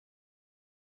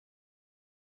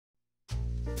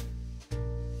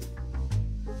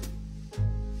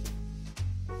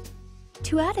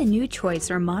To add a new choice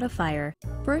or modifier,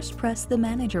 first press the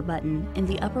Manager button in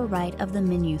the upper right of the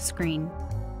menu screen.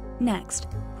 Next,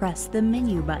 press the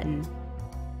Menu button.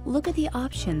 Look at the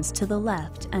options to the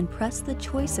left and press the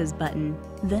Choices button,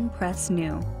 then press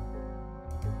New.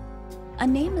 A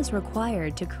name is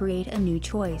required to create a new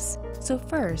choice, so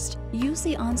first, use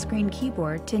the on-screen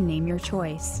keyboard to name your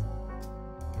choice.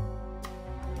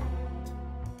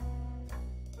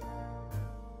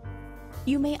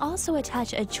 You may also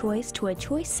attach a choice to a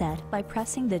choice set by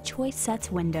pressing the Choice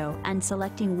Sets window and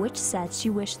selecting which sets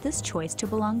you wish this choice to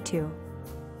belong to.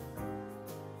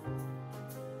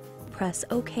 Press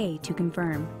OK to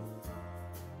confirm.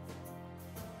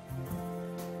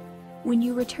 When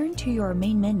you return to your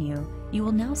main menu, you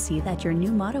will now see that your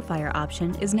new modifier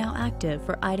option is now active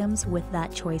for items with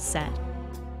that choice set.